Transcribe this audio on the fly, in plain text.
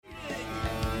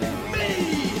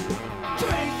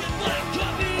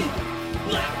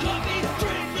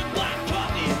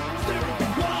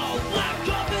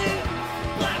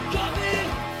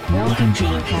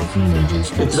Enjoy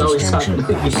caffeine-induced He's always talking.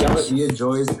 subscription He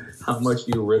enjoys how much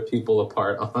you rip people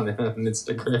apart on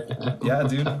Instagram. Yeah,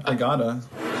 dude, I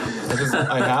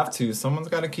have to. Someone's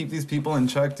got to keep these people in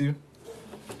check, dude.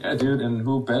 Yeah, dude, and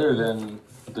who better than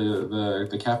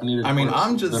the caffeinated? I mean,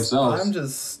 I'm themselves.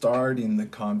 just starting the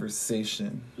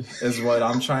conversation, is what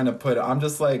I'm trying to put. I'm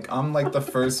like the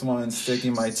first one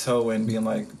sticking my toe in, being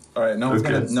like, all right, no one's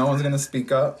gonna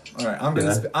speak up. All right, I'm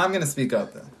gonna speak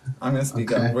up then. I'm gonna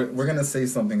speak up. We're gonna say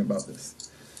something about this.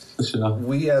 Sure.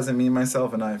 We, as in me,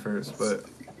 myself, and I first, but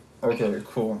okay,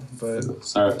 cool. But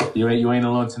sorry, you ain't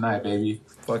alone tonight, baby.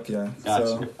 Fuck yeah.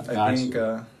 I think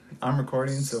I'm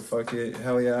recording, so fuck it.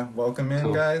 Hell yeah. Welcome in,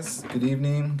 cool. guys. Good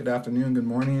evening, good afternoon, good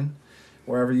morning,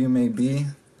 wherever you may be,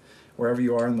 wherever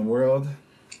you are in the world.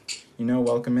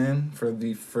 Welcome in for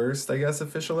the first, I guess,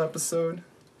 official episode.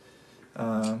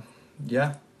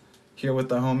 Yeah. Here with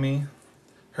the homie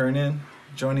Hernan,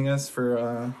 joining us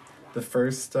for the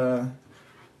first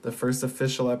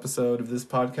official episode of this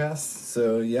podcast.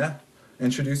 So yeah,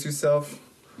 introduce yourself.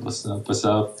 What's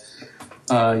up?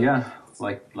 Yeah,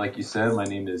 like you said, my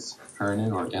name is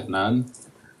Hernan or Hernan.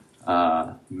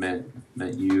 Met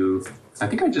you. I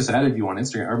think I just added you on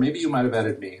Instagram, or maybe you might have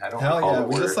added me. I don't Hell recall yeah, the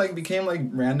we order. just became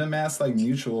random ass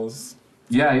mutuals.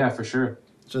 Yeah, for sure.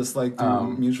 Just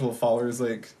through mutual followers,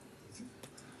 I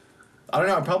don't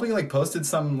know. I probably posted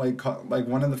some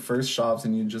one of the first shops,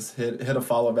 and you just hit a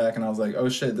follow back, and I was like, oh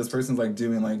shit, this person's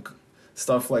doing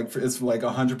stuff it's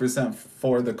 100%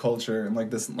 for the culture and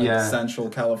this Central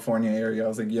California area. I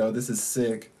was like, yo, this is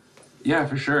sick. Yeah,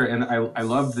 for sure, and I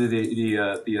love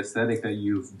the aesthetic that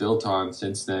you've built on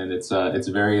since then. It's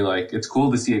very it's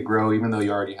cool to see it grow, even though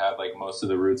you already have most of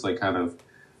the roots down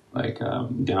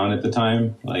at the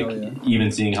time.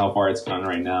 Even seeing how far it's gone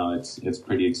right now, it's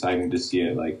pretty exciting to see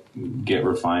it get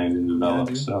refined and develop.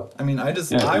 Yeah, so I mean, I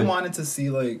wanted to see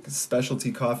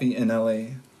specialty coffee in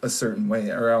LA a certain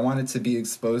way, or I wanted to be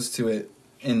exposed to it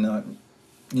in a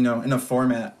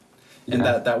format. And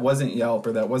that wasn't Yelp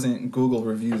or that wasn't Google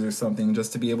reviews or something,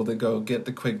 just to be able to go get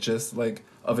the quick gist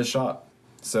of a shop.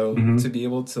 So to be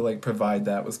able to provide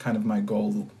that was kind of my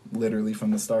goal, literally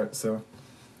from the start. So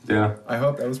yeah, I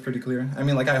hope that was pretty clear. I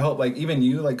mean, I hope even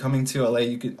you coming to LA,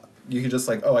 you could just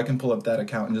I can pull up that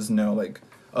account and just know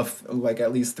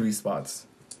at least 3 spots.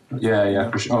 Yeah,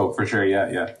 for sure. Oh, for sure.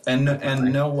 Yeah. And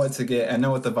know what to get and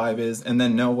know what the vibe is, and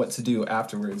then know what to do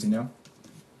afterwards. Yeah.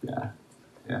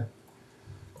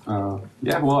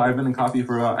 Well, I've been in coffee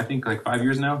for about, I think 5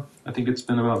 years now. I think it's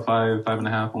been about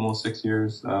 5.5, almost 6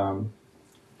 years. I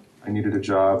needed a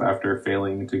job after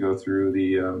failing to go through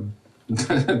the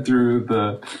through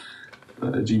the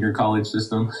junior college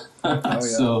system. Oh, yeah.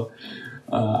 So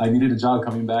I needed a job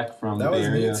coming back from the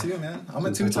area. That was me too, man. I'm a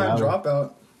 2-time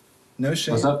dropout. No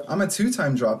shame. What's up? I'm a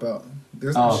 2-time dropout.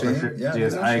 There's no shame. For sure. Yeah, Dude,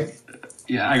 there's no shame.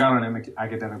 I got on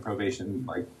academic probation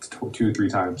 2-3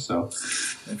 times, so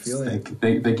I feel it.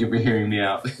 Thank you for hearing me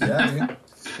out. Yeah, dude.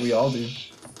 We all do.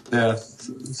 Yeah.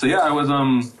 So yeah, I was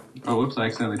I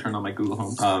accidentally turned on my Google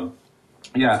Home.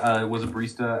 I was a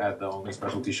barista at the only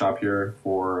specialty shop here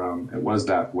for it was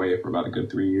that way for about a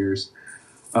good 3 years,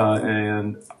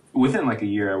 and within a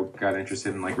year I got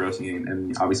interested in roasting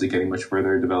and obviously getting much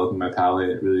further, developing my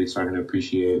palate, really starting to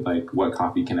appreciate what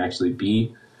coffee can actually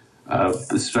be.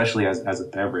 Especially as a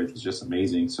beverage, it's just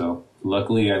amazing. So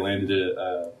luckily I landed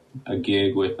a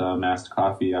gig with Master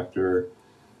Coffee after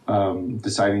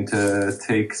deciding to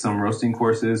take some roasting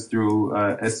courses through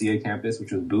SCA campus,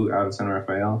 which was Boot out in San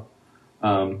Rafael.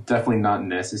 Definitely not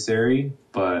necessary,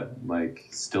 but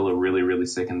still a really, really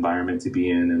sick environment to be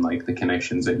in, and the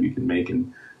connections that you can make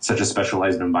in such a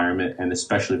specialized environment, and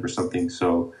especially for something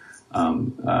so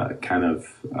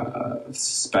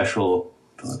special.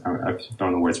 I've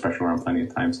thrown the word special around plenty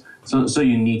of times. So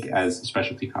unique as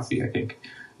specialty coffee, I think,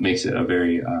 makes it a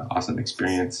very awesome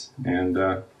experience. And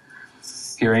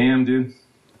here I am, dude,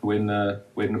 waiting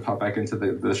to pop back into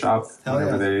the shop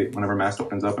whenever Mass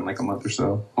opens up in a month or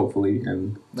so, hopefully,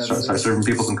 and start serving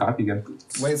people some coffee again.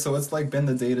 Wait, so what's been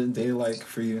the day-to-day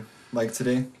for you,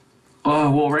 today?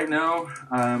 Well, right now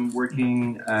I'm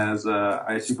working as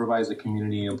I supervise a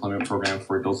community employment program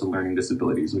for adults with learning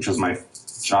disabilities, which was my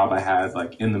job I had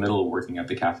in the middle of working at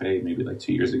the cafe maybe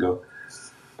 2 years ago.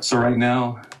 So right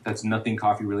now that's nothing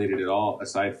coffee related at all,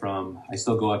 aside from I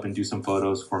still go up and do some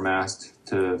photos for Mast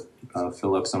to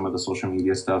fill up some of the social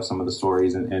media stuff, some of the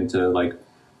stories, and to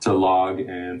log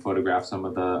and photograph some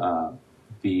of the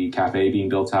cafe being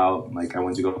built out. I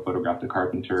went to go photograph the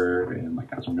carpenter and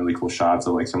got some really cool shots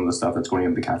of some of the stuff that's going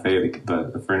into the cafe,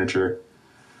 the furniture.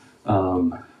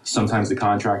 sometimes the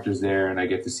contractors there, and I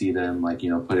get to see them like,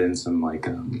 put in some like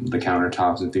the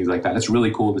countertops and things like that. It's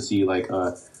really cool to see like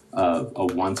a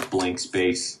once blank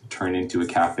space turn into a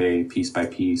cafe piece by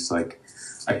piece. Like,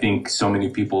 I think so many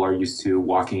people are used to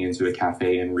walking into a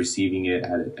cafe and receiving it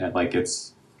at like at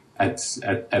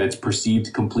its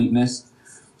perceived completeness.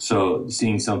 So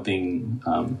seeing something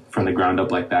from the ground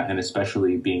up like that, and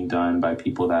especially being done by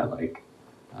people that like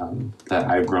that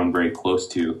I've grown very close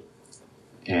to,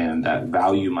 and that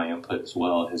value my input as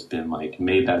well, has been like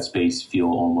made that space feel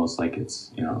almost like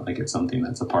it's like it's something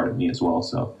that's a part of me as well.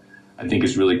 So I think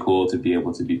it's really cool to be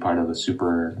able to be part of a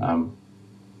super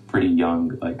pretty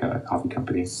young like coffee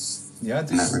company. Yeah,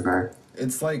 dude, in that regard.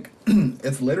 It's like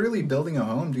it's literally building a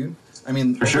home, dude. I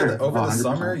mean, For sure. over the 100%.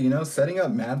 summer, setting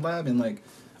up Mad Lab, and like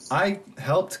I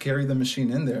helped carry the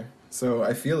machine in there, so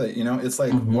I feel it. It's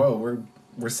like whoa,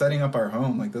 we're setting up our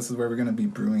home. Like, this is where we're going to be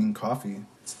brewing coffee.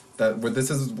 This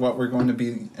is what we're going to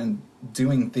be, and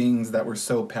doing things that we're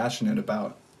so passionate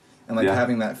about, and like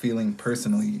having that feeling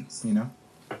personally.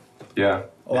 Yeah.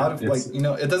 A lot of like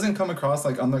it doesn't come across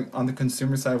like on the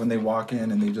consumer side when they walk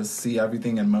in and they just see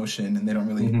everything in motion and they don't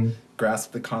really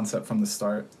grasp the concept from the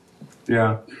start.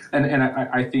 Yeah, and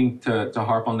I think to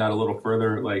harp on that a little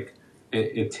further, like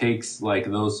it takes like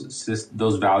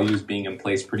those values being in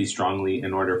place pretty strongly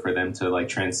in order for them to like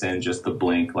transcend just the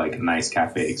blank like nice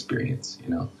cafe experience.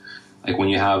 Like when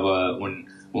you have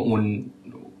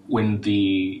when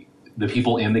the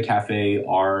people in the cafe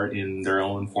are in their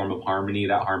own form of harmony,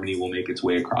 that harmony will make its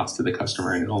way across to the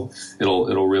customer, and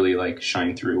it'll really like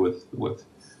shine through with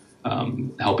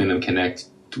helping them connect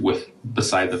with,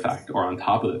 beside the fact or on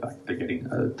top of the fact that they're getting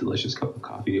a delicious cup of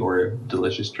coffee or a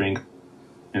delicious drink.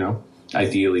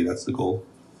 Ideally that's the goal.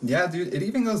 Yeah, dude, it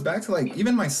even goes back to like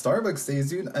even my Starbucks days,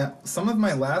 dude. Some of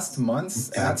my last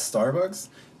months at Starbucks,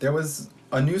 there was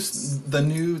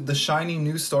the shiny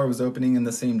new store was opening in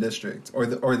the same district or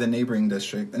the neighboring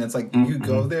district, and it's like you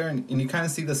go there and you kind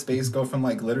of see the space go from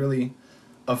like literally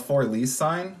a for lease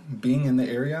sign being in the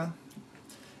area,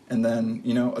 and then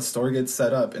a store gets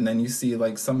set up, and then you see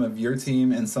like some of your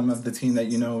team and some of the team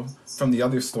that from the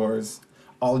other stores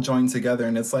all join together,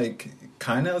 and it's like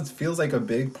kind of feels like a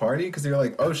big party because you're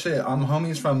like, oh shit, I'm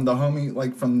homies from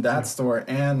from that store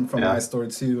and from my store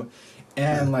too.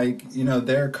 And like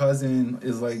their cousin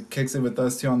is like kicks it with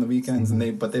us too on the weekends, and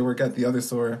they work at the other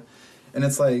store, and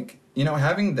it's like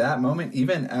having that moment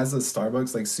even as a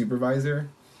Starbucks like supervisor,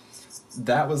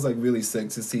 that was like really sick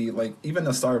to see. Like even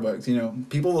the Starbucks,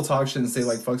 people will talk shit and say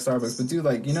like fuck Starbucks, but dude,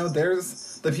 like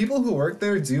there's the people who work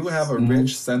there do have a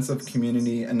rich sense of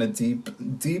community and a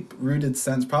deep rooted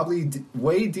sense, probably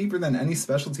way deeper than any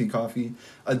specialty coffee,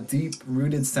 a deep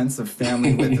rooted sense of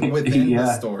family within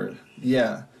the store.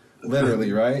 Yeah.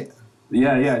 Literally, right?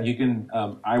 Yeah. You can.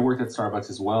 I worked at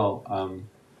Starbucks as well.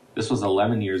 This was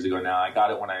 11 years ago now. I got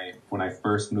it when I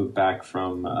first moved back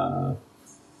from.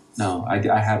 No, I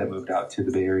hadn't moved out to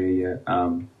the Bay Area yet.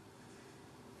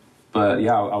 But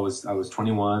yeah, I was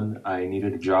 21. I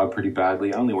needed a job pretty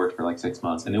badly. I only worked for like 6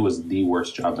 months, and it was the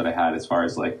worst job that I had as far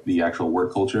as like the actual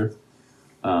work culture.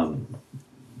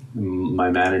 My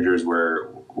managers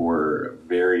were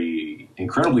very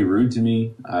incredibly rude to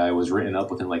me. I was written up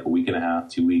within like a week and a half,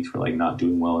 2 weeks for like not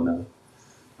doing well enough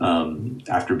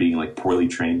after being like poorly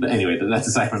trained. But anyway, that's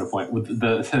aside from the point. With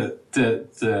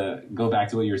to go back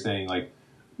to what you were saying, like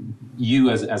you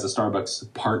as a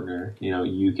Starbucks partner,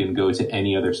 you can go to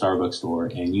any other Starbucks store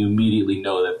and you immediately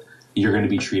know that you're going to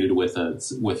be treated with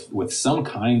some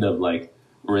kind of like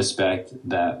respect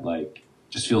that like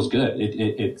just feels good.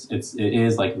 It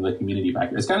is like the community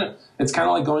factor. It's kind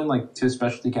of like going like to a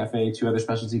specialty cafe, to other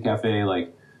specialty cafe.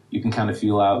 Like you can kind of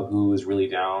feel out who is really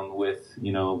down with,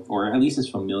 or at least is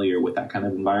familiar with that kind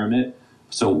of environment.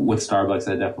 So with Starbucks,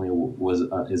 that definitely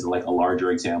is like a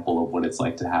larger example of what it's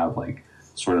like to have like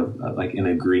sort of like an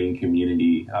agreeing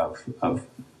community of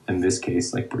in this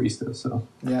case like baristas. So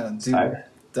yeah, dude,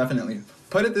 definitely.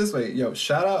 Put it this way, yo,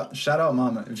 shout out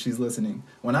Mama if she's listening.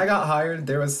 When I got hired,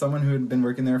 there was someone who had been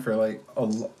working there for like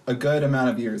a good amount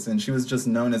of years, and she was just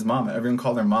known as Mama. Everyone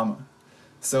called her Mama.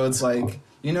 So it's like,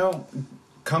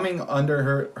 coming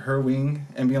under her wing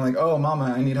and being like, oh,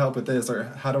 Mama, I need help with this, or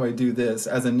how do I do this?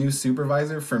 As a new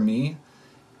supervisor, for me,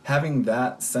 having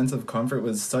that sense of comfort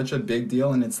was such a big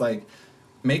deal, and it's like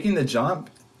making the jump,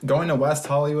 going to West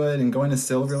Hollywood and going to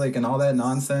Silver Lake and all that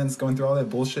nonsense, going through all that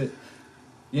bullshit.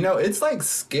 It's like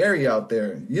scary out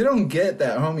there. You don't get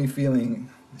that homie feeling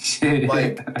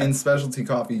like in specialty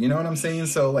coffee. You know what I'm saying?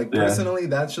 So like personally,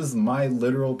 that's just my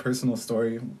literal personal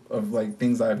story of like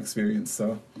things I've experienced.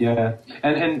 So yeah,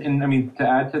 and I mean to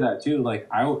add to that too, like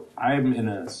I'm in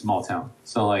a small town,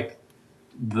 so like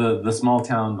the small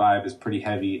town vibe is pretty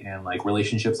heavy, and like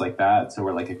relationships like that. So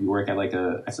where like if you work at like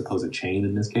a, I suppose, a chain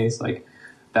in this case, like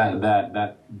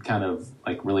that kind of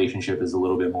like relationship is a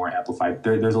little bit more amplified.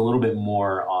 There's a little bit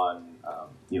more on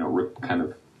kind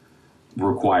of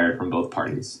required from both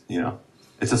parties. You know,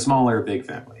 it's a smaller big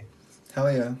family.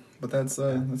 Hell yeah, but that's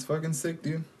fucking sick,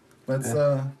 dude. Let's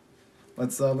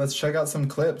check out some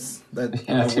clips that dude,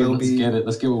 let's get it.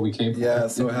 Let's get what we came for. Yeah,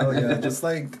 so hell yeah. Just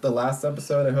like the last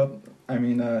episode,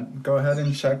 go ahead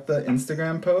and check the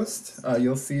Instagram post.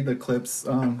 You'll see the clips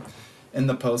in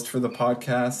the post for the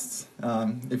podcast.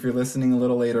 If you're listening a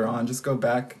little later on, just go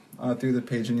back through the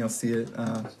page and you'll see it.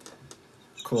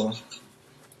 Cool.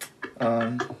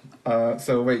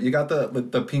 So wait, you got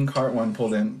the pink heart one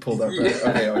pulled up, right?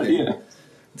 Okay. Yeah.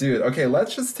 Dude, okay,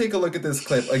 let's just take a look at this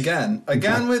clip again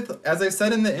with, as I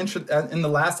said in the intro, in the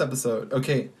last episode.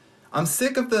 Okay, I'm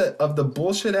sick of the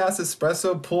bullshit ass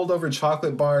espresso pulled over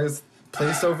chocolate bars,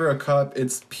 placed over a cup.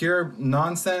 It's pure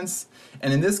nonsense,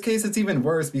 and in this case, it's even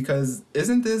worse because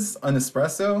isn't this an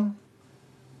espresso?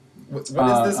 What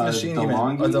is this machine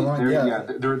even?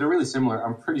 They're really similar.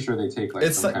 I'm pretty sure they take like.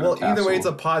 It's like, well, either way, it's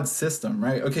a pod system,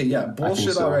 right? Okay, yeah,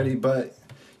 bullshit already, but.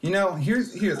 You know,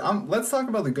 here's let's talk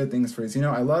about the good things first. You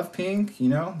know, I love Pink. You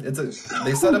know,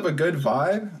 they set up a good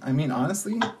vibe. I mean,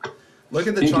 honestly, look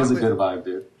at the Pink chocolate. Pink is a good vibe,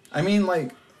 dude. I mean,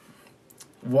 like,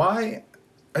 why?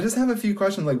 I just have a few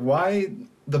questions. Like, why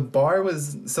the bar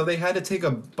was so they had to take a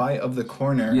bite of the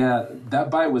corner? Yeah, that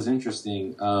bite was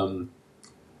interesting. And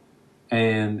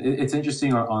it's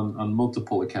interesting on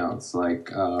multiple accounts. Like,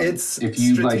 it's if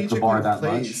you like the bar that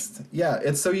placed. Much. Yeah,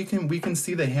 it's so we can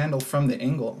see the handle from the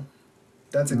angle.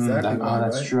 That's exactly why,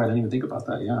 that's right? true. I didn't even think about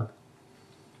that, yeah.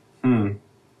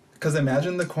 Because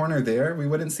imagine the corner there. We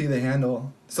wouldn't see the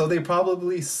handle. So they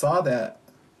probably saw that.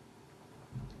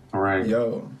 Right.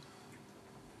 Yo.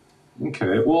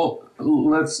 Okay, well,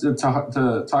 let's talk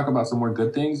about some more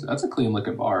good things. That's a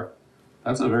clean-looking bar.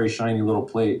 That's a very shiny little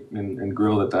plate and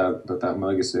grill that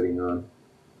mug is sitting on.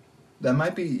 That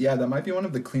might be one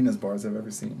of the cleanest bars I've ever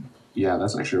seen. Yeah,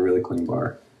 that's actually a really clean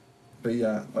bar. But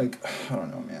yeah, like, I don't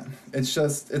know, man. It's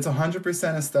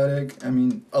 100% aesthetic. I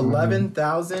mean,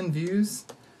 11,000 views?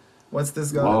 What's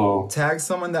this guy? Whoa. Tag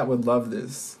someone that would love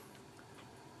this.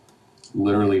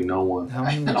 Literally no one. How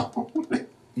many?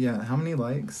 Yeah, how many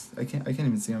likes? I can't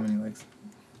even see how many likes.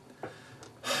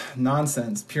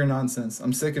 Nonsense. Pure nonsense.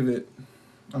 I'm sick of it.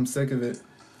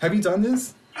 Have you done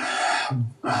this?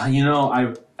 You know,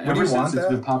 ever since it's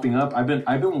been popping up, I've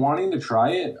been wanting to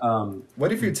try it.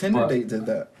 What if your Tinder date did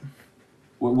that?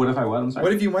 What if I what? I'm sorry.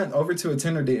 What if you went over to a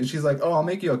Tinder date and she's like, "Oh, I'll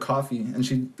make you a coffee," and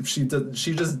she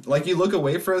just like you look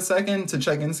away for a second to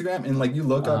check Instagram and like you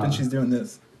look up and she's doing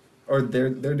this, or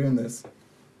they're doing this.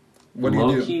 What do you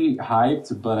do? Low-key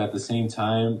hyped, but at the same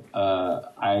time, I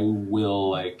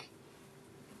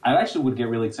actually would get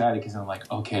really excited because I'm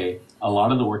like, okay, a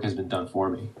lot of the work has been done for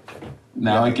me.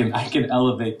 Now I can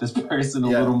elevate this person a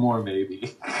little more,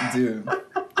 maybe. Dude,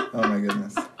 oh my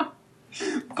goodness.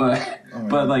 But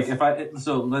like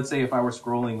let's say if I were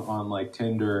scrolling on like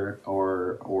Tinder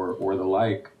or the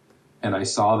like, and I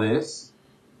saw this,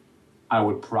 I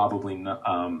would probably not,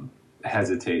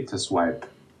 hesitate to swipe.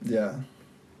 Yeah.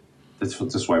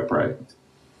 To swipe right.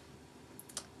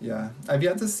 Yeah, we've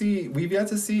yet to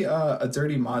see a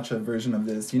dirty matcha version of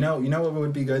this. You know what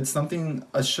would be good?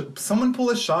 Someone pull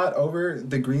a shot over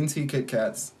the green tea Kit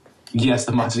Kats. Yes,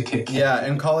 the matcha Kit Kat. Yeah,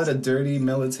 and call it a dirty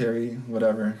military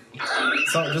whatever.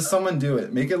 Just someone do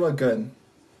it. Make it look good.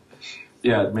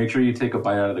 Yeah, make sure you take a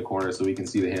bite out of the corner so we can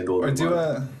see the handle. Or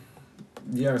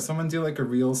someone do like a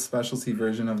real specialty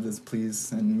version of this,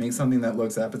 please, and make something that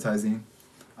looks appetizing.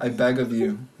 I beg of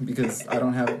you, because I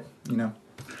don't have, You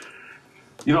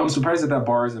know, I'm surprised that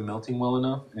bar isn't melting well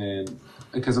enough, and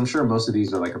because I'm sure most of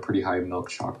these are like a pretty high milk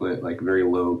chocolate, like very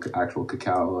low actual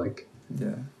cacao, like.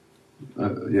 Yeah.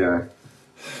 Yeah.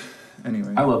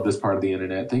 Anyway. I love this part of the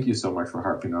internet. Thank you so much for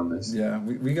harping on this. Yeah,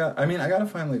 we got. I mean, I gotta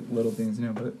find like little things,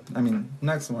 but I mean,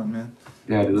 next one, man.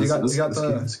 Yeah, dude, you got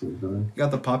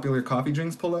the popular coffee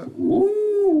drinks pull up.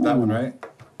 Ooh. That one, right?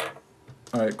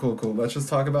 All right, cool. Let's just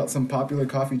talk about some popular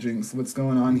coffee drinks. What's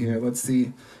going on here? Let's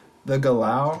see. The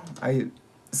Galao.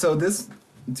 So this,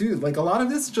 dude, like a lot of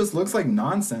this just looks like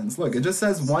nonsense. Look, it just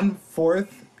says 1/4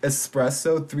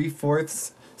 espresso,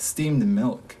 3/4 steamed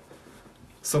milk.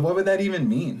 So what would that even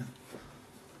mean?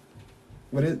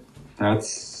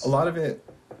 That's a lot of it.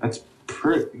 That's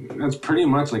pretty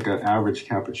much like an average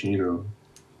cappuccino,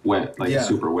 wet, like a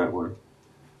super wet one.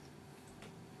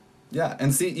 Yeah,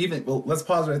 and see, let's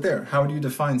pause right there. How do you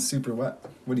define super wet?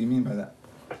 What do you mean by that?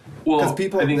 Well,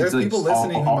 because there's people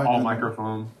listening all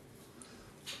microphone.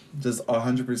 just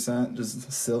 100%,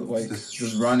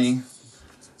 just runny,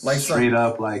 like straight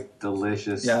up like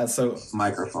delicious. Yeah, so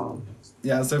microphone.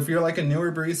 Yeah, so if you're like a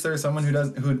newer barista or someone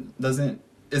who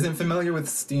isn't familiar with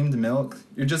steamed milk,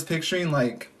 you're just picturing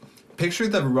picture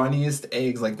the runniest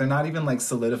eggs, like they're not even like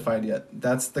solidified yet.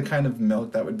 That's the kind of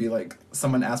milk that would be like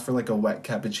someone asked for like a wet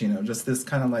cappuccino, just this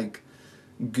kind of like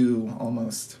goo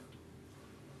almost.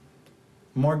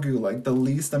 More goo, like the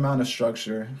least amount of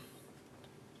structure.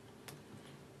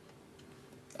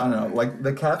 I don't know, like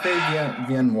the Cafe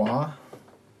Viennois.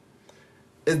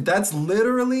 That's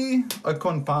literally a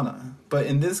con pana. But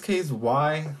in this case,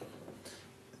 why?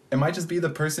 It might just be the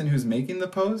person who's making the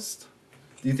post.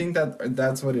 Do you think that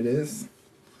that's what it is?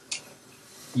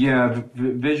 Yeah,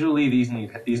 visually these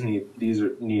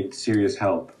need serious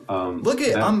help. I'm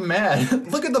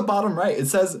mad. Look at the bottom right. It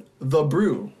says The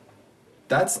Brew.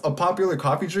 That's a popular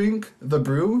coffee drink, The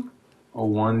Brew. A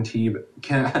 1 tea.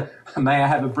 May I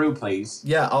have a brew, please?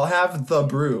 Yeah, I'll have The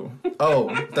Brew.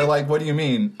 Oh, they're like, what do you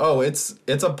mean? Oh, it's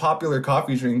a popular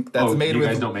coffee drink that's made with.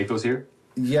 You guys don't make those here?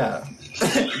 Yeah,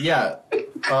 yeah.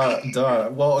 Duh.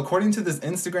 Well, according to this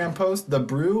Instagram post, The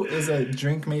Brew is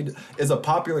a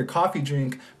popular coffee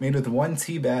drink made with 1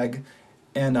 tea bag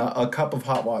and a cup of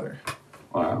hot water.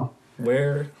 Wow.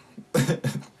 Where?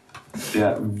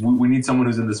 Yeah, we need someone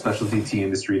who's in the specialty tea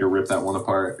industry to rip that one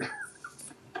apart.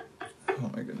 Oh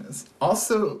my goodness.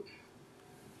 Also,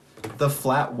 the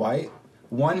flat white,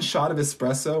 1 shot of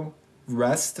espresso,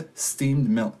 rest steamed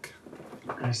milk.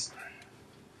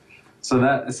 So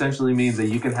that essentially means that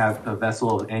you can have a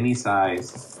vessel of any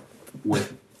size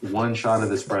with 1 shot of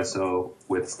espresso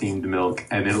with steamed milk,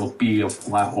 and it'll be a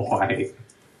flat white.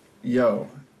 Yo,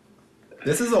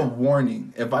 this is a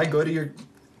warning. If I go to your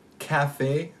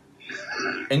cafe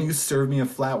and you serve me a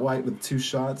flat white with 2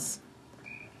 shots,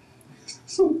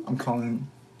 I'm calling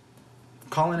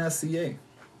SCA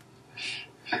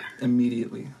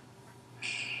immediately.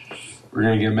 We're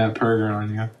gonna get Matt Perger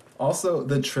on you. Also,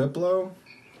 the Triplo.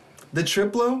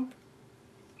 The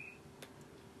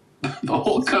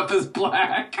whole cup is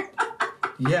black.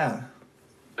 Yeah.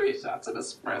 3 shots of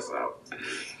espresso.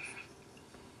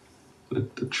 The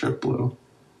Triplo.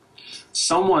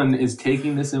 Someone is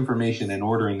taking this information and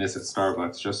ordering this at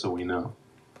Starbucks, just so we know.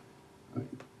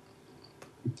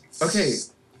 Okay,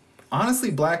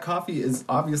 honestly, black coffee is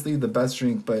obviously the best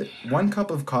drink, but 1 cup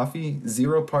of coffee,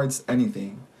 0 parts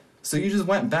anything. So you just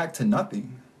went back to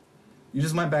nothing.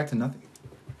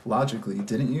 Logically,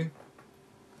 didn't you?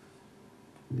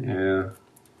 Yeah.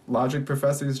 Logic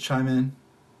professors chime in.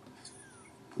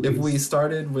 Please. If we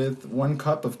started with 1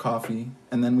 cup of coffee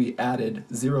and then we added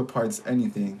 0 parts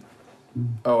anything.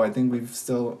 Oh, I think we've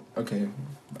still... Okay,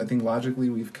 I think logically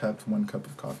we've kept 1 cup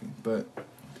of coffee, but...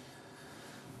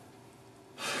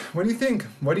 What do you think?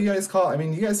 What do you guys call... I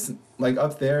mean, you guys, like,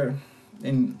 up there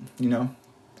in,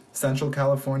 Central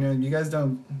California, you guys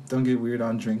don't get weird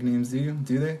on drink names, do you?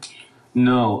 Do they?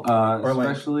 No,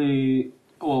 especially...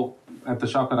 Well, at the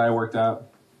shop that I worked at,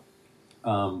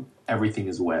 everything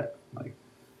is wet. Like,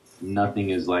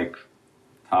 nothing is, like,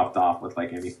 topped off with,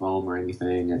 like, any foam or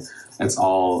anything. It's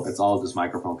all just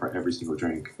microfoam for every single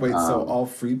drink. Wait, so all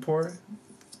free pour?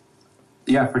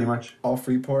 Yeah, pretty much. All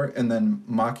free pour, and then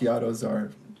macchiatos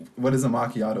are... What is a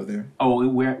macchiato there? Oh,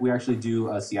 we actually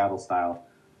do a Seattle style,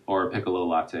 or a piccolo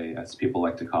latte, as people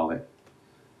like to call it.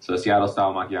 So Seattle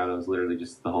style macchiato is literally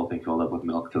just the whole thing filled up with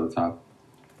milk to the top.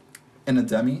 And a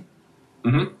demi?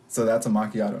 Mm-hmm. So that's a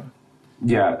macchiato?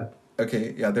 Yeah.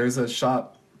 Okay, yeah, there's a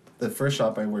shop, the first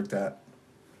shop I worked at.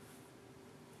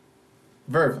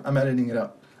 Verve, I'm editing it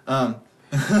up.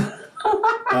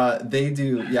 They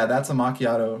do, yeah, that's a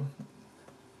macchiato.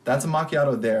 That's a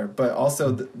macchiato there, but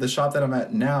also the shop that I'm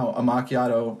at now, a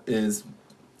macchiato is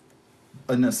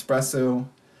an espresso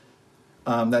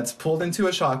that's pulled into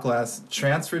a shot glass,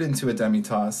 transferred into a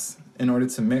demi-tasse in order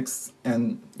to mix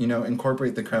and,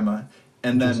 incorporate the crema,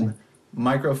 and then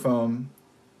microfoam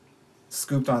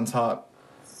scooped on top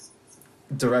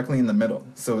directly in the middle.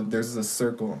 So there's a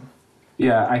circle.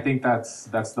 Yeah, I think that's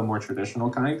the more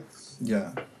traditional kind.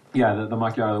 Yeah. Yeah, the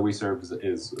macchiato that we serve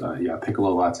is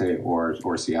piccolo latte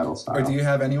or Seattle style. Or do you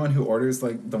have anyone who orders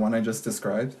like the one I just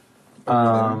described?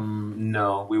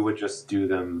 No, we would just do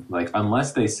them like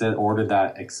unless they said ordered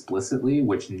that explicitly,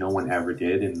 which no one ever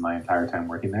did in my entire time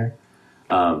working there.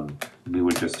 We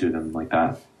would just do them like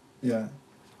that. Yeah,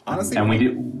 honestly, and we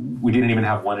didn't even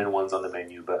have 1-in-1s on the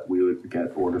menu, but we would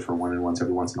get orders for 1-in-1s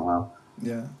every once in a while.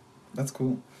 Yeah, that's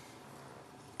cool.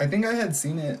 I think I had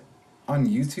seen it on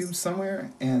YouTube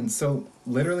somewhere, and so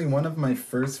literally one of my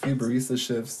first few barista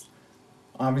shifts,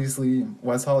 obviously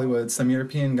West Hollywood, some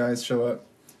European guys show up,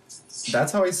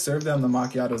 that's how I served them the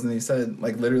macchiatos, and they said,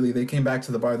 like, literally, they came back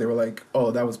to the bar, they were like,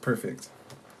 oh, that was perfect.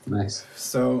 Nice.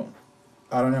 So,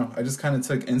 I don't know. I just kind of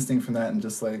took instinct from that and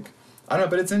just, like, I don't know,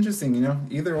 but it's interesting, you know?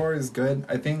 Either or is good.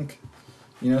 I think,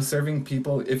 you know, serving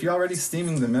people, if you're already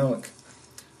steaming the milk,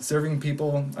 serving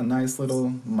people a nice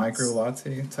little micro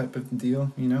latte type of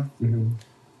deal, you know? Mm-hmm.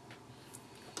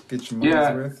 Get your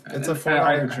money's worth. It's a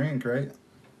 $4 drink, right?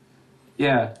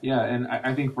 Yeah, and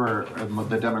I think for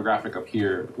the demographic up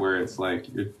here, where it's like,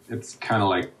 it's kind of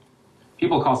like,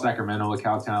 people call Sacramento a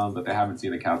cow town, but they haven't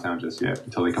seen a cow town just yet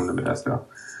until they come to Modesto.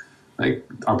 Like,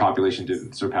 our population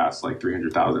didn't surpass like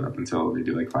 300,000 up until maybe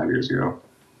like 5 years ago.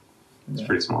 It's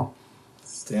pretty small.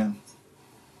 Damn.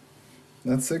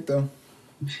 That's sick though.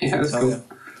 Yeah, that's cool. Yeah.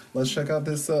 Let's check out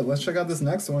this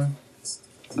next one.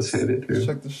 Let's hit it, dude.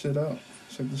 Check this shit out.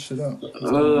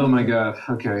 Oh my god.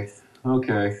 Okay.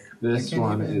 This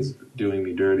one is doing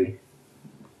me dirty.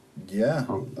 Yeah.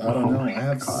 I don't know. I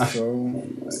have So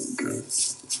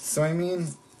I mean,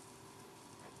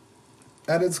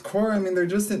 at its core, I mean, they're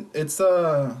just is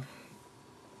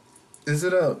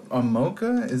it a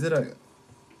mocha?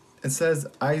 It says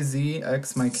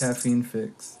IZX my caffeine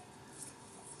fix.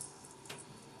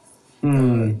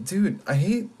 Dude, I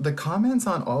hate the comments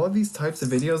on all of these types of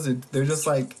videos. They're just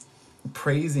like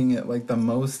praising it like the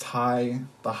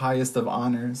highest of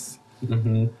honors.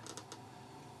 Mm-hmm.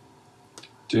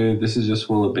 Dude, this is just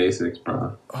full of basics,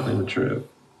 bro. I'm a trip.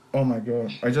 Oh my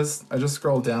god! I just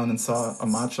scrolled down and saw a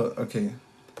matcha. Okay,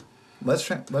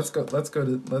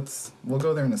 we'll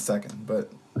go there in a second.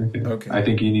 But okay. I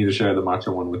think you need to share the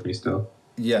matcha one with me still.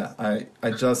 Yeah, I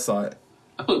just saw it.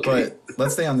 Okay. But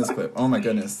let's stay on this clip. Oh my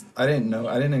goodness, I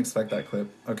didn't expect that clip.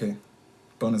 Okay,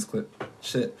 bonus clip.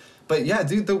 Shit. But yeah,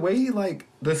 dude, the way like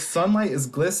the sunlight is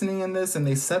glistening in this, and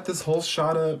they set this whole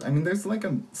shot up. I mean, there's like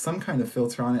some kind of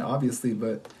filter on it, obviously,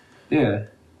 but yeah.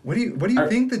 What do you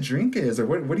think the drink is, or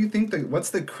what do you think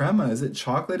what's the crema? Is it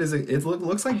chocolate? It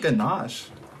looks like ganache?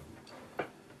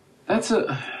 I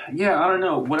don't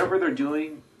know. Whatever they're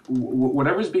doing,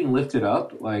 whatever's being lifted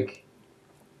up, like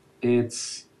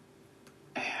it's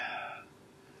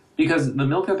because the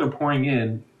milk that they're pouring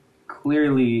in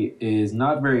clearly is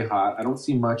not very hot. I don't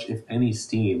see much, if any,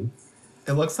 steam.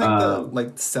 It looks like the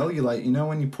cellulite. You know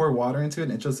when you pour water into it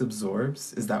and it just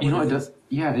absorbs? Is that what it is?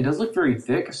 Yeah, it does look very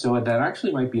thick, so that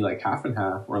actually might be like half and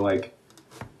half, or like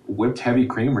whipped heavy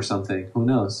cream or something. Who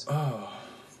knows? Oh.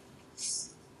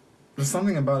 There's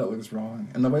something about it looks wrong.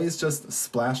 And the way it's just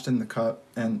splashed in the cup.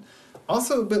 And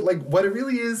also, but like what it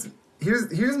really is,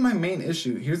 here's my main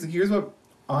issue. Here's what,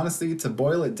 honestly, to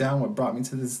boil it down, what brought me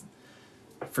to this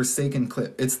forsaken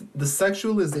clip. It's the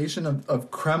sexualization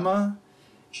of crema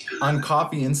on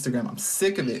coffee Instagram. I'm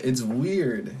sick of it. It's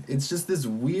weird. It's just this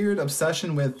weird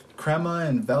obsession with crema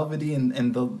and velvety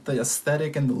and the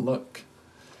aesthetic and the look.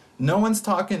 No one's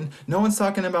talking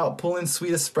about pulling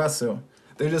sweet espresso.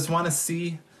 They just want to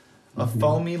see a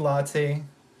foamy latte.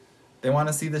 They want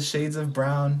to see the shades of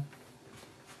brown,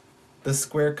 the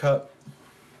square cup.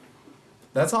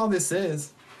 That's all this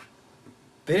is.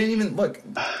 They didn't even look.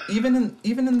 Even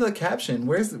in the caption,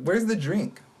 where's the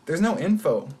drink? There's no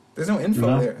info. There's no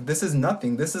info there. This is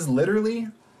nothing. This is literally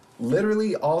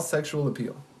all sexual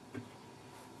appeal.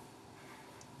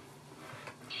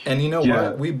 And you know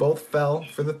what? We both fell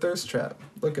for the thirst trap.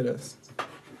 Look at us.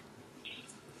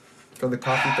 For the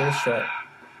coffee thirst trap.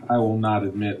 I will not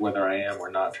admit whether I am or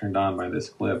not turned on by this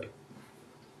clip.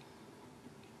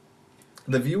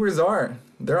 The viewers are.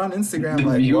 They're on Instagram. The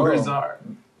like, viewers whoa. are.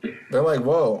 They're like,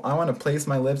 whoa, I want to place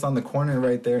my lips on the corner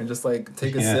right there and just like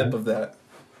take a sip of that.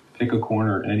 Pick a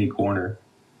corner, any corner.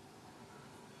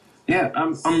 Yeah,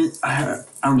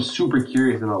 I'm super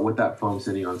curious about what that foam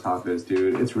sitting on top is,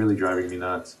 dude. It's really driving me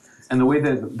nuts. And the way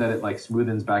that it like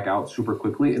smoothens back out super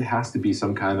quickly, it has to be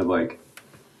some kind of like.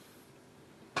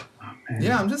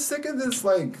 Yeah, I'm just sick of this,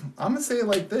 like, I'm gonna say it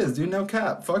like this, dude, no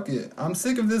cap, fuck it. I'm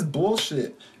sick of this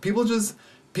bullshit. People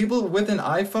with an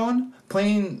iPhone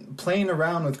playing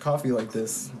around with coffee like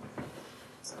this.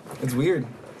 It's weird.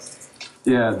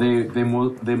 Yeah, they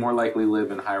more likely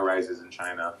live in high rises in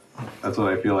China. That's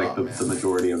what I feel like the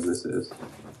majority of this is.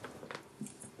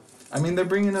 I mean, they're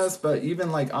bringing us, but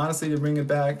even, like, honestly, to bring it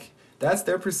back, that's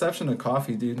their perception of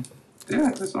coffee, dude.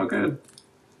 Yeah, that's all good.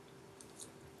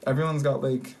 Everyone's got,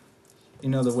 like, you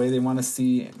know, the way they want to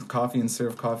see coffee and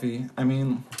serve coffee. I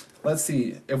mean, let's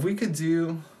see. If we could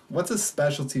do, what's a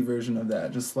specialty version of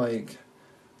that? Just like,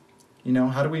 you know,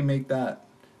 how do we make that,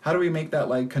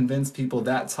 like, convince people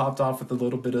that topped off with a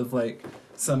little bit of, like,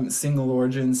 some single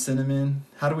origin cinnamon?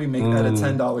 How do we make that a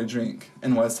 $10 drink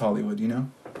in West Hollywood, you know?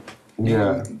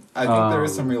 Yeah. I think there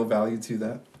is some real value to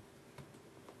that.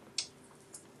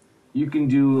 you can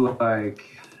do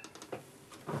like,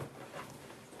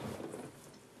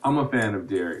 I'm a fan of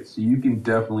dairy, so you can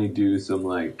definitely do some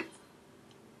like,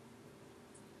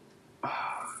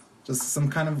 Just some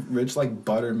kind of rich like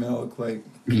buttermilk, like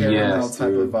caramel yes, type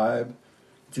of dude. vibe.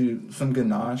 Do some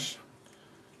ganache.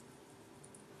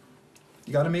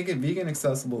 You gotta make it vegan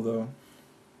accessible though.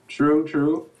 True,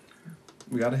 true.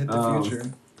 We gotta hit the Um,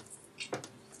 future.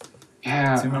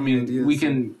 yeah, Too I many mean, ideas.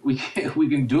 we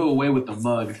can do away with the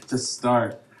mug to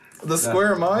start. The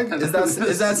square mug is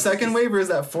that second wave or is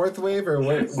that fourth wave or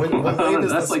what wave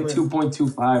is That's the like square?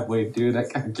 2.25 wave, dude. I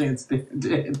can't stand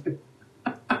it.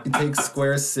 You take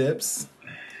square sips.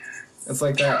 It's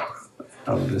like that.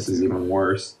 Oh, this is even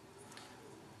worse.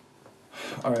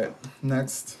 All right,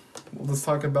 next. Well, let's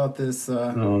talk about this.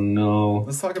 Oh no,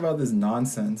 Let's talk about this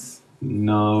nonsense.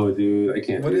 no, dude, I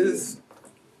can't. What do is?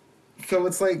 So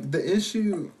it's like the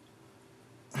issue.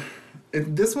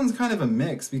 This one's kind of a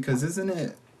mix because isn't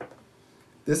it?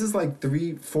 This is like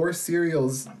 4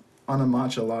 cereals on a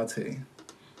matcha latte.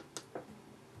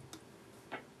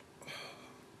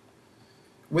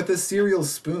 With a cereal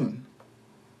spoon.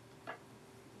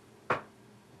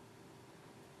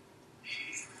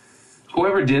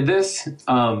 Whoever did this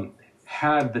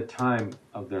had the time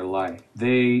of their life.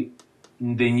 They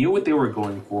knew what they were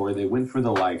going for. They went for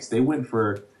the likes. They went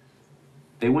for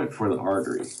the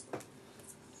artery.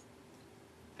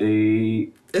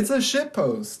 It's a shit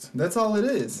post. That's all it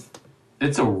is.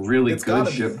 It's a really It's good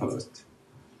gotta shit be. post,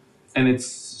 and it's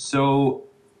so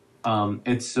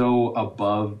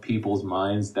above people's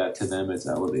minds that to them it's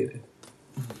elevated.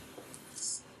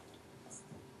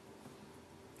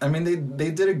 I mean,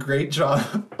 they did a great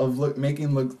job of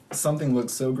making something look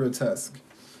so grotesque.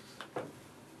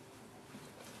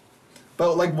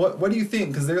 But like, what do you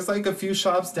think? Because there's like a few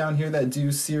shops down here that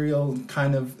do cereal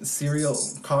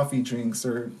coffee drinks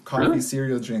or coffee Really?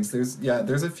 cereal drinks.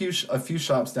 There's a few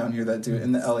shops down here that do it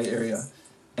in the LA area,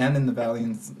 and in the Valley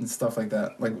and stuff like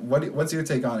that. Like, what's your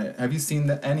take on it? Have you seen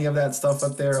any of that stuff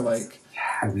up there? Like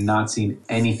I've not seen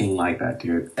anything like that,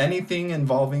 dude. anything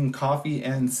involving coffee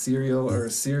and cereal or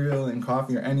cereal and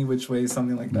coffee or any which way,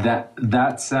 something like that.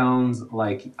 That sounds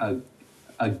like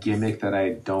a gimmick that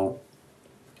I don't.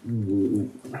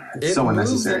 It's It so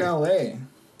moves in unnecessary. LA.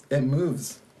 It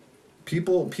moves.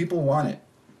 People want it.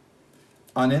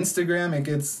 On Instagram,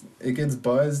 it gets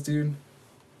buzz, dude.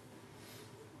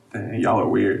 Y'all are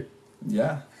weird.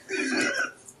 Yeah.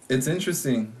 It's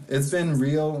interesting. It's been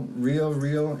real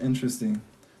interesting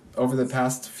over the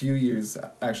past few years,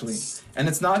 actually. And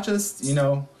it's not just,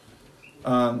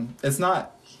 it's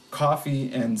not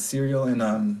coffee and cereal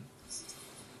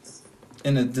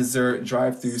in a dessert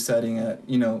drive-through setting at,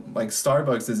 like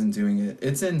Starbucks isn't doing it.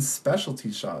 It's in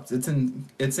specialty shops. It's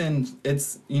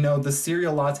the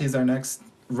cereal lattes are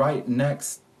right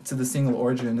next to the single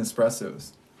origin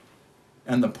espressos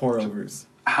and the pour overs.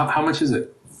 How much is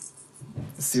it?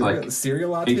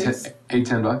 Cereal Like lattes?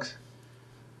 $10.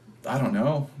 I don't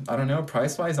know.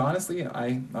 Price-wise, honestly,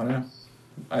 I don't know.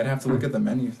 I'd have to look at the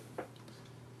menu.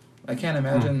 I can't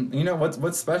imagine. You know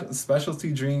what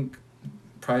specialty drink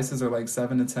prices are like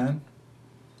 7 to 10?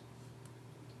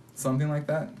 Something like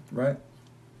that, right?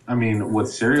 I mean,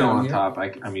 with cereal Down on here? top,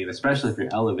 I mean, especially if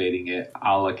you're elevating it,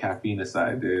 a la caffeine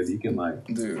aside, dude, you can like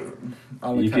Dude,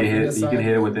 you can hit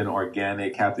it with an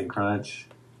organic Captain Crunch.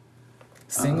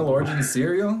 Single origin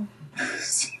cereal,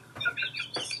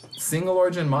 single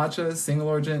origin matcha, single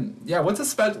origin. Yeah,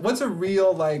 what's a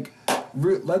real like?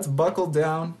 Let's buckle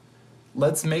down.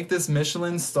 Let's make this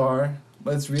Michelin star.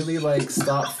 Let's really like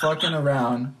stop fucking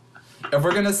around. If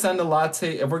we're gonna send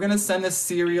a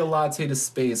cereal latte to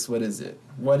space, what is it?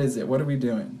 What are we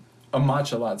doing? A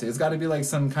matcha latte. It's got to be like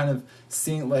some kind of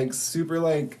super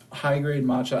like high grade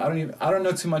matcha. I don't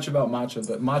know too much about matcha,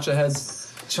 but matcha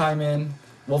heads chime in.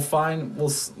 We'll find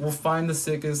the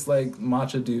sickest like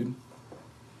matcha dude.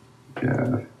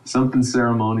 Yeah, something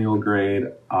ceremonial grade,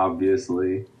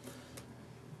 obviously.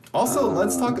 Also,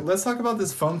 let's talk about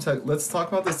this let's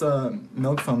talk about this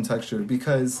milk foam texture,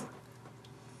 because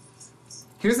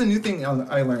here's a new thing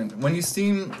I learned. When you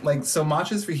steam so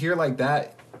matchas for here like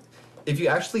that, if you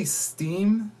actually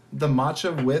steam the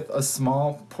matcha with a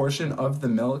small portion of the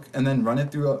milk and then run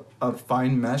it through a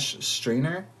fine mesh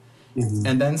strainer,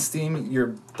 and then steam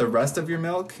the rest of your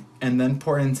milk and then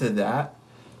pour into that,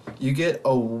 you get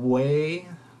a way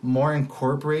more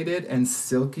incorporated and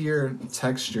silkier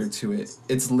texture to it.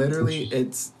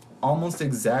 It's almost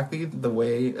exactly the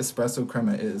way espresso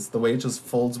crema is. The way it just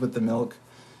folds with the milk,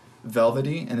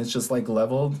 velvety, and it's just like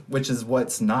leveled, which is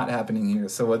what's not happening here.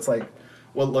 So it's like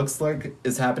what looks like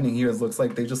is happening here looks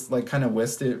like they just like kind of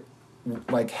whisked it,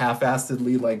 like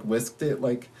half-assedly like whisked it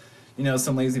like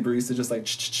some lazy barista just like,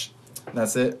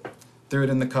 that's it. Threw it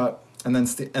in the cup, and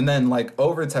then like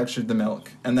over textured the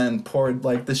milk, and then poured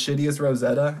like the shittiest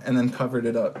Rosetta, and then covered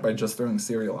it up by just throwing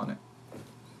cereal on it.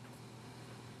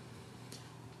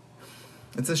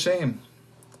 It's a shame.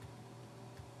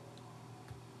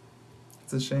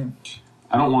 It's a shame.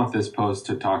 I don't want this post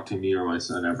to talk to me or my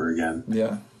son ever again.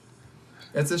 Yeah.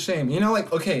 It's a shame.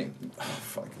 Like, okay,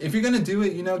 fuck. If you're going to do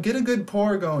it, get a good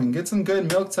pour going. Get some good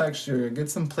milk texture. Get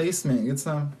some placement. Get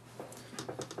some...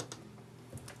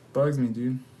 Bugs me,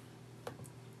 dude.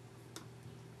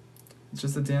 It's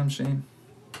just a damn shame.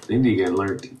 They need to get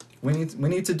learned. We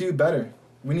need to do better.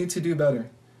 We need to do better.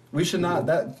 We should not...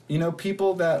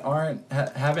 people that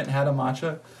haven't had a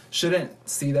matcha shouldn't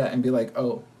see that and be like,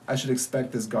 oh, I should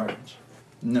expect this garbage.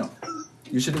 No.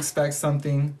 You should expect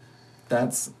something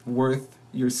that's worth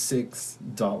your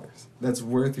 $6. That's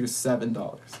worth your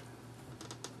 $7.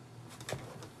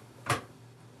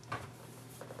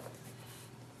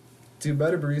 Do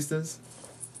better, baristas.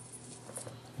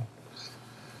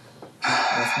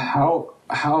 How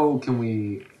can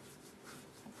we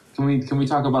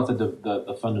talk about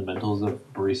the fundamentals of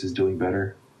baristas doing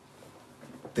better?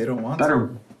 They don't want better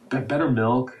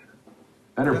milk,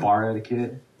 better bar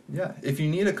etiquette. Yeah, if you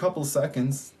need a couple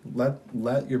seconds,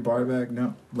 let your bar back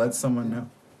know. Let someone know.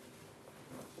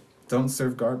 Don't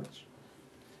serve garbage.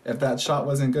 If that shot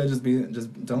wasn't good,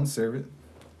 just don't serve it.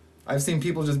 I've seen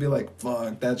people just be like,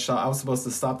 "Fuck that shot! I was supposed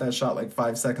to stop that shot like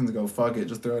 5 seconds ago. Fuck it,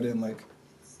 just throw it in." Like,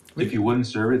 if you wouldn't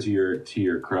serve it to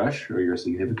your crush or your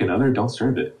significant other, don't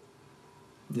serve it.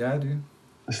 Yeah, dude.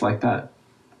 It's like that.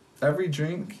 Every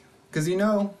drink, because hit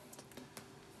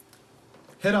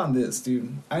on this,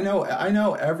 dude. I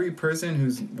know every person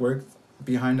who's worked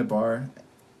behind a bar,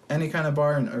 any kind of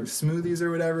bar, or smoothies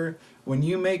or whatever. When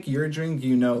you make your drink,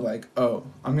 like, oh,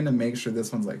 I'm gonna make sure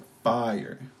this one's like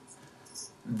fire.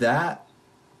 That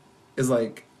is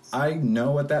like, I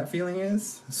know what that feeling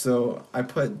is, so I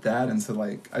put that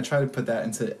into I try to put that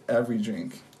into every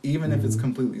drink, even if it's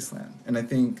completely slammed. And I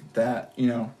think that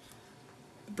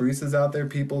baristas out there,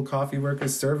 people, coffee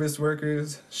workers, service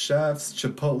workers, chefs,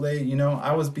 Chipotle,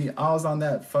 I was on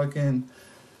that fucking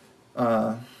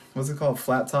what's it called,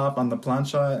 flat top on the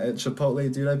plancha at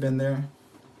Chipotle, dude. I've been there.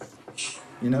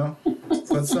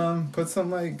 Put some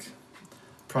like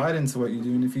pride into what you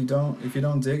do, and if you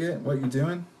don't dig it, what you're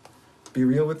doing, be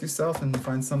real with yourself and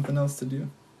find something else to do.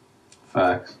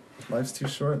 Facts. Life's too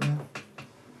short, man.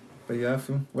 But yeah,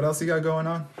 fool. What else you got going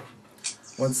on?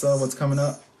 What's coming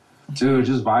up? Dude,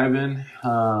 just vibing.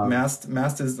 Mast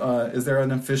is there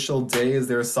an official day? Is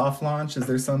there a soft launch? Is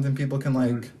there something people can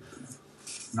like?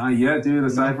 Not yet, dude.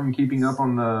 Aside from keeping up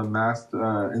on the Mast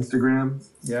Instagram.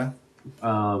 Yeah.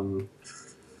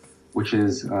 Which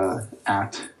is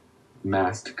at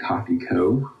Mast Coffee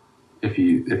Co. If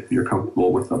you're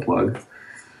comfortable with the plug.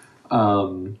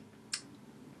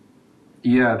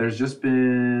 Yeah, there's just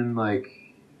been like,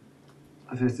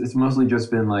 it's mostly just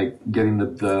been like getting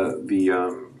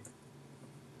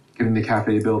getting the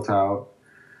cafe built out.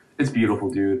 It's beautiful,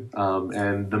 dude.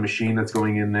 And the machine that's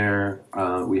going in there,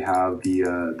 we have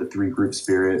the 3 Group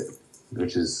Spirit,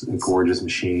 which is a gorgeous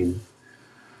machine.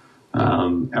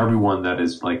 Everyone that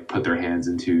has like put their hands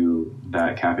into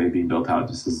that cafe being built out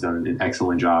just has done an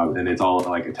excellent job, and it's all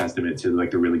like a testament to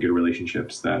like the really good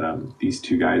relationships that these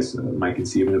 2 guys, Mike and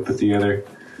Steven, have put together.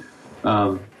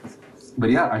 But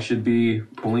yeah, I should be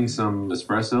pulling some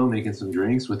espresso, making some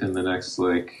drinks within the next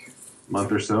like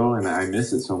month or so, and I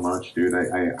miss it so much, dude.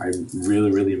 I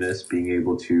really, really miss being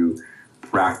able to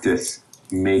practice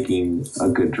making a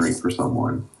good drink for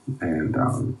someone. And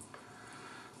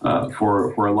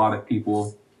for a lot of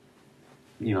people,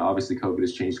 obviously COVID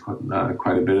has changed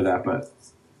quite a bit of that, but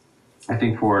I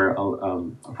think for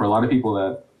a lot of people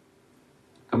that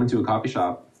come into a coffee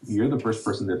shop, you're the first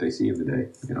person that they see in the day,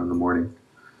 in the morning.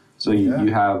 So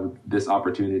you have this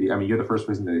opportunity. I mean, you're the first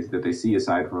person that they see,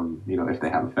 aside from, if they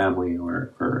have a family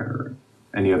or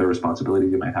any other responsibility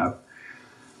they might have.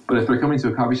 But if they're coming to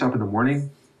a coffee shop in the morning,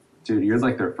 dude, you're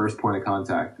like their first point of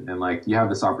contact. And like, you have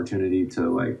this opportunity to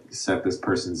like set this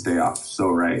person's day off so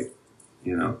right,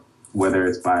 whether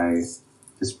it's by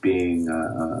just being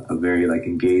a very like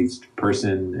engaged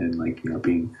person and like,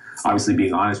 being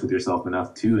honest with yourself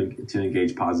enough to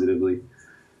engage positively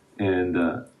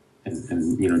and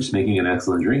just making an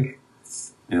excellent drink.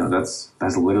 That's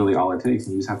literally all it takes.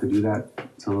 And you just have to do that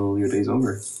till your day's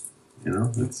over.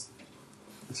 It's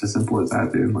as simple as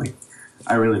that, dude. Like,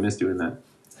 I really miss doing that.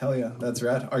 Hell yeah, that's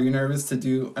rad. Are you nervous to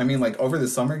do, like over the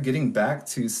summer, getting back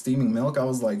to steaming milk? I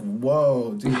was like,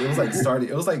 whoa, dude.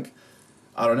 It was like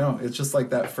I don't know. It's just like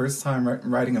that first time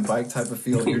riding a bike type of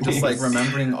feel. You're just like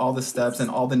remembering all the steps and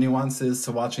all the nuances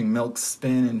to watching milk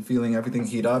spin and feeling everything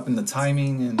heat up and the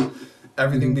timing and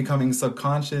everything becoming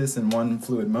subconscious and one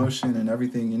fluid motion and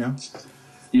everything, you know?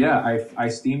 Yeah, I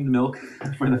steamed milk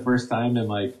for the first time in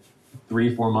like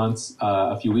 3-4 months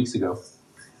a few weeks ago,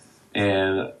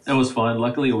 and it was fun.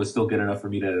 Luckily, it was still good enough for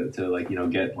me to like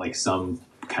get like some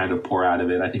kind of pour out of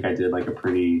it. I think I did like a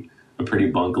pretty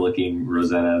bunk looking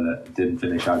Rosetta that didn't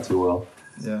finish out too well.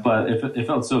 Yeah. But it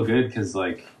felt so good because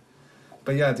like.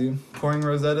 But yeah, dude, pouring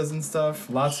Rosettas and stuff,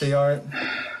 latte art.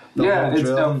 Yeah, it's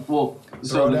well.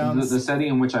 So the setting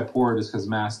in which I poured is because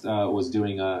Mast was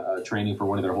doing a training for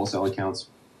one of their wholesale accounts,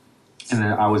 and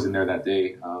then I was in there that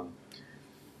day,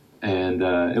 and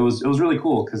it was really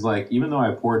cool because like even though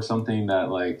I poured something that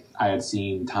like I had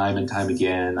seen time and time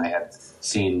again, I had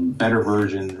seen better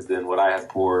versions than what I had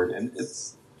poured, and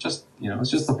it's just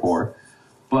it's just a pour,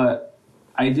 but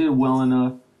I did well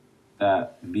enough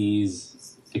that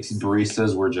these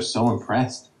baristas were just so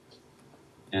impressed,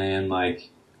 and like.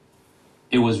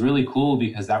 It was really cool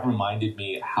because that reminded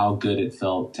me how good it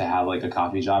felt to have like a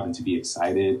coffee job and to be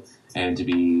excited and to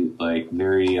be like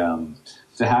very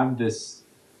to have this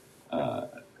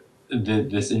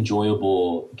this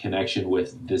enjoyable connection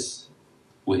with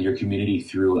your community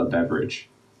through a beverage.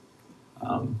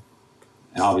 And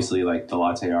obviously, like the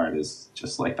latte art is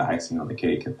just like the icing on the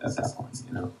cake at that point,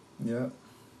 Yeah.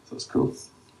 So it's cool.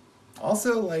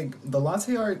 Also, like the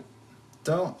latte art.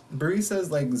 Bree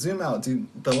says, like, zoom out, dude.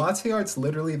 The latte art's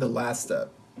literally the last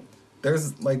step.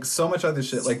 There's, like, so much other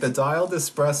shit. Like, the dialed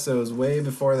espresso is way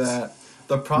before that.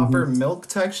 The proper milk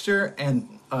texture and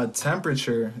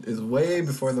temperature is way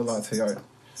before the latte art.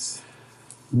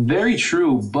 Very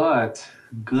true, but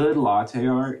good latte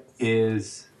art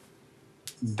is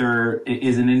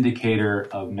an indicator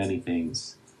of many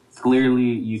things. Clearly,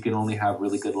 you can only have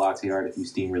really good latte art if you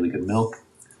steam really good milk.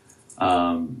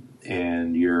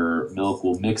 And your milk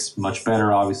will mix much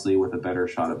better, obviously, with a better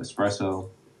shot of espresso.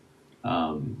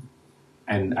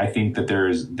 And I think that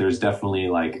there's definitely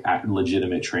like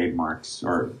legitimate trademarks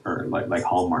or like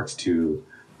hallmarks to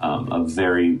a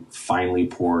very finely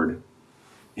poured,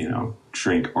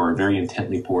 drink or a very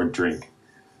intently poured drink.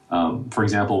 For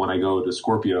example, when I go to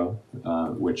Scorpio,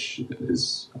 which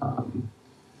is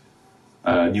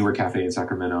a newer cafe in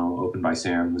Sacramento, opened by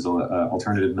Sam, who's an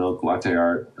alternative milk latte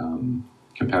art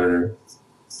competitor.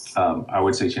 I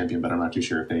would say champion, but I'm not too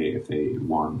sure if they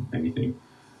won anything.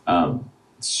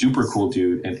 Super cool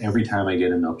dude, and every time I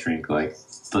get a milk drink, like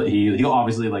he'll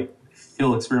obviously like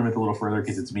he'll experiment a little further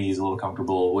because it's me. He's a little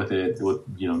comfortable with it, with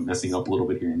messing up a little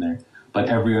bit here and there. But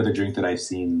every other drink that I've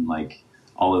seen, like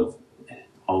all of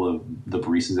the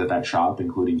baristas at that shop,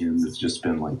 including him, it's just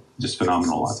been like just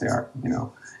phenomenal latte art,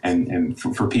 And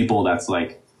for people, that's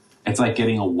like it's like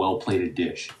getting a well plated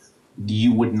dish.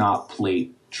 You would not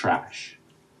plate trash.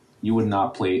 You would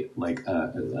not plate like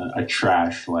a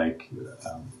trash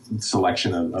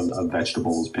selection of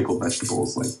vegetables, pickled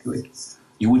vegetables. Like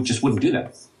you wouldn't do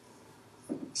that.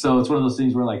 So it's one of those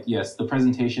things where like yes, the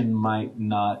presentation might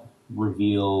not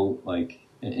reveal like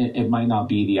it might not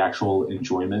be the actual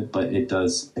enjoyment, but it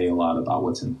does say a lot about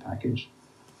what's in the package.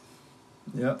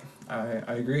 Yep,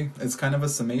 I agree. It's kind of a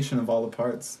summation of all the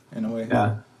parts in a way.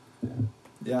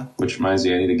 Yeah. Which reminds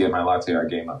me, I need to get my latte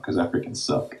art game up because I freaking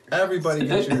suck. Everybody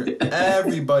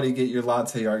get your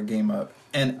latte art game up,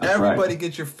 and that's everybody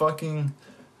get your fucking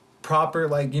proper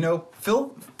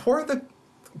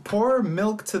pour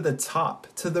milk to the top,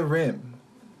 to the rim.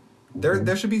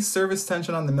 There should be service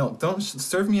tension on the milk. Don't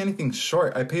serve me anything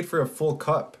short. I paid for a full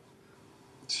cup.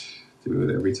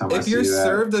 Dude, every time I see that. If you're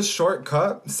served a short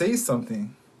cup, say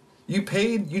something. You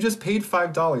just paid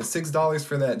 $5, $6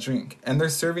 for that drink, and they're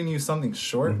serving you something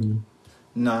short?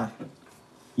 Nah.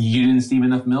 You didn't steam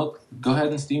enough milk? Go ahead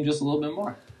and steam just a little bit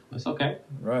more. That's okay.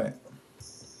 Right.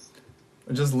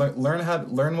 Just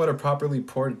learn what a properly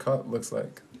poured cup looks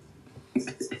like.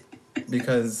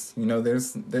 Because,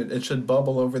 it should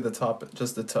bubble over the top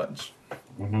just a touch.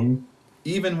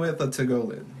 Even with a to-go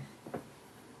lid.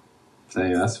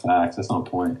 Say, that's facts. That's on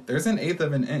point. There's 1/8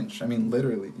 of an inch. I mean,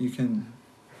 literally, you can...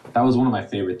 That was one of my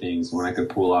favorite things when I could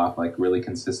pull off like really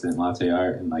consistent latte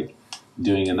art and like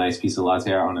doing a nice piece of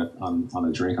latte art on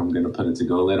a drink I'm going to put a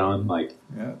to-go lid on, like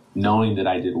knowing that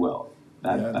I did well.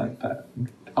 That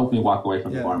helped me walk away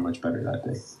from the bar much better that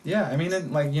day. Yeah, I mean,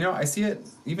 I see it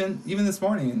even this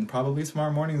morning and probably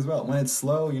tomorrow morning as well. When it's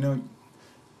slow,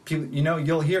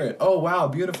 you'll hear it. Oh wow,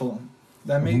 beautiful.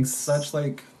 That makes such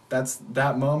like that's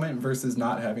that moment versus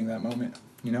not having that moment.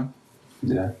 Yeah.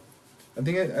 I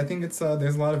think it's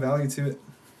there's a lot of value to it.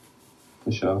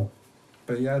 For sure.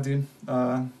 But yeah, dude.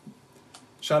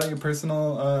 shout out your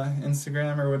personal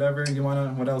Instagram or whatever you wanna.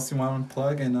 What else you want to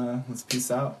plug? And let's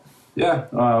peace out. Yeah.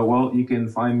 Well, you can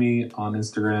find me on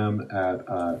Instagram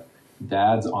at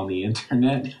Dads on the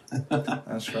Internet.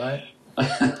 That's right.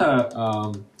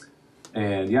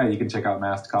 And yeah, you can check out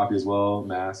Mast Coffee as well.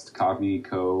 Mast Coffee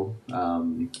Co.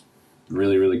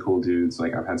 Really, really cool dudes.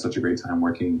 Like I've had such a great time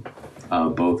working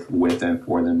both with and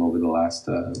for them over the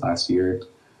last year.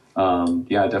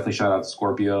 Yeah, definitely shout out to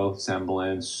Scorpio, Sam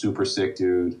Belen, super sick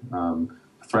dude.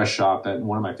 Fresh shop. That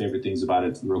one of my favorite things about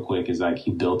it, real quick, is like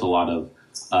he built did a lot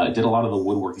of the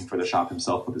woodworking for the shop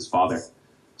himself with his father.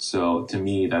 So to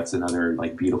me, that's another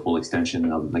like beautiful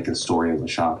extension of like the story of the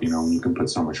shop. You know, when you can put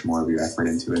so much more of your effort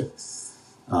into it.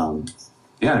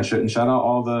 Yeah, and shout out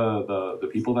all the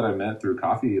people that I met through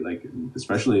coffee, like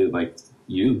especially like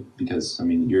you, because I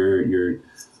mean you're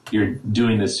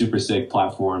doing this super sick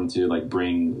platform to like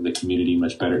bring the community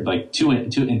much better, like to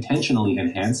intentionally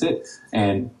enhance it,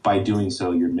 and by doing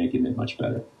so, you're making it much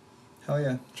better. Hell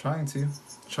yeah, trying to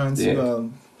Yeah.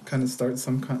 kind of start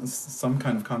some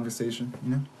kind of conversation,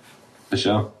 you know. For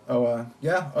sure. Oh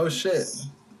yeah. Oh shit.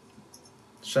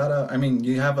 Shout out. I mean,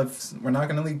 you have we're not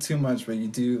gonna leak too much, but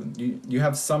you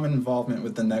have some involvement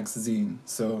with the next zine.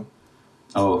 So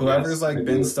Oh, whoever's yes, I like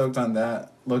been do. stoked on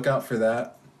that, look out for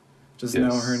that. Just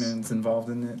know Yes. Hernan's involved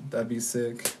in it. That'd be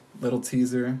sick. Little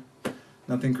teaser.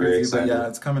 Nothing Very crazy, but excited. yeah,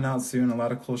 it's coming out soon. A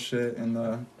lot of cool shit, and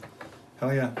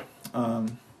hell yeah.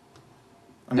 I'm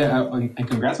Yeah, gonna- and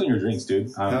congrats on your drinks,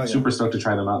 dude. Hell yeah. I'm super stoked to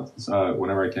try them out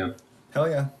whenever I can. Hell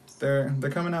yeah. They're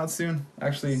coming out soon.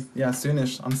 Actually, yeah,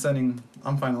 soonish.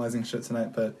 I'm finalizing shit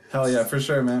tonight, but hell yeah, for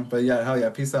sure, man. But yeah, hell yeah.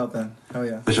 Peace out then. Hell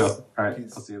yeah. For sure. All right,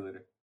 Peace. I'll see you later.